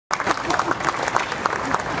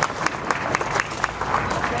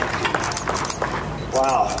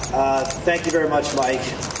thank you very much, Mike.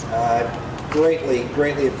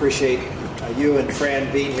 Greatly appreciate you and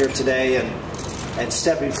Fran being here today and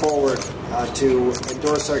stepping forward to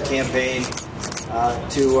endorse our campaign,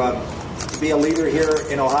 to be a leader here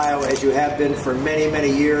in Ohio, as you have been for many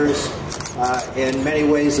years, in many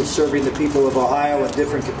ways of serving the people of Ohio in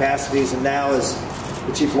different capacities, and now as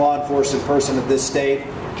the chief law enforcement person of this state.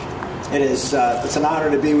 It's an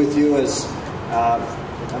honor to be with you. As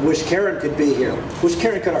I wish Karen could be here. Wish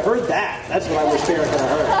Karen could have heard that. That's what I wish Karen could have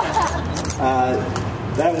heard.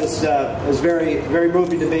 That was very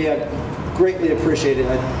moving to me. I greatly appreciate it.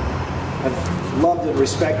 I've loved and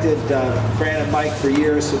respected Fran and Mike for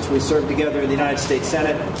years since we served together in the United States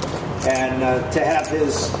Senate, and to have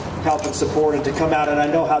his help and support and to come out, and I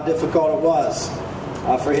know how difficult it was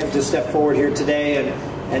for him to step forward here today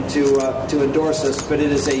and to endorse us, but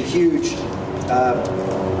it is a huge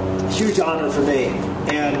honor for me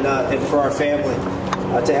and for our family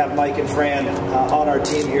to have Mike and Fran on our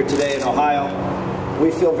team here today in Ohio.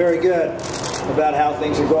 We feel very good about how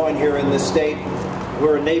things are going here in this state.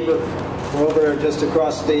 We're a neighbor. We're over just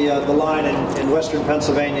across the line in western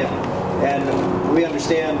Pennsylvania, and we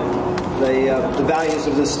understand the values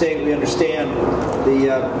of this state. We understand the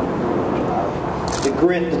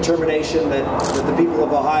grit and determination that the people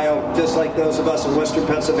of Ohio, just like those of us in western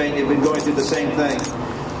Pennsylvania, have been going through the same thing.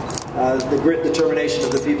 The grit and determination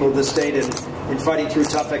of the people of this state in fighting through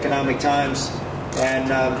tough economic times.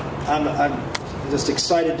 And I'm just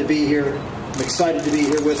excited to be here. I'm excited to be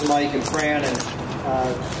here with Mike and Fran, and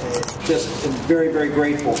just am very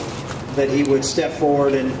grateful that he would step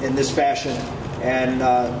forward in this fashion and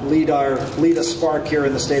lead a spark here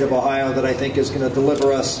in the state of Ohio that I think is going to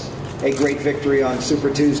deliver us a great victory on Super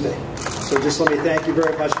Tuesday. So just let me thank you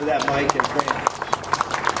very much for that, Mike and Fran.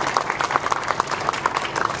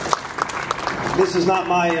 This is not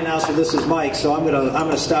my announcement, this is Mike, so I'm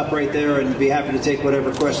gonna stop right there and be happy to take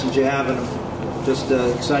whatever questions you have, and I'm just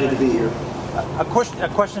excited to be here. A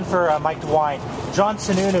question for Mike DeWine. John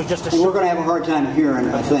Sununu we're going to have a hard time hearing,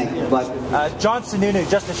 I think. But John Sununu,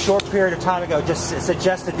 just a short period of time ago, just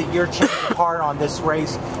suggested that your change of heart on this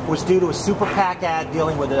race was due to a super PAC ad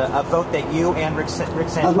dealing with a vote that you and Rick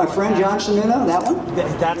Santorum. That was my friend John Sununu, that one?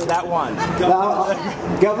 That's that one.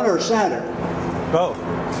 Governor or senator? Both.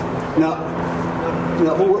 No,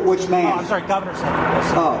 which man? Oh, I'm sorry, Governor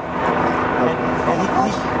Santorum. Oh.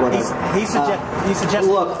 He suggested.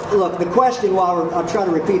 Look. The question. I'm trying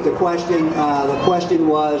to repeat the question. The question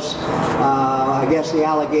was, I guess, the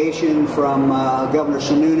allegation from Governor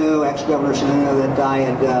Sununu, ex-Governor Sununu, that I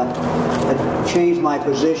had changed my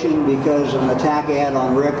position because of an attack ad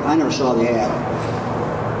on Rick. I never saw the ad.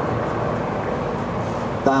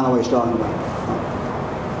 I don't know what he's talking about.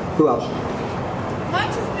 Who else?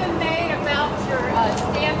 Much has been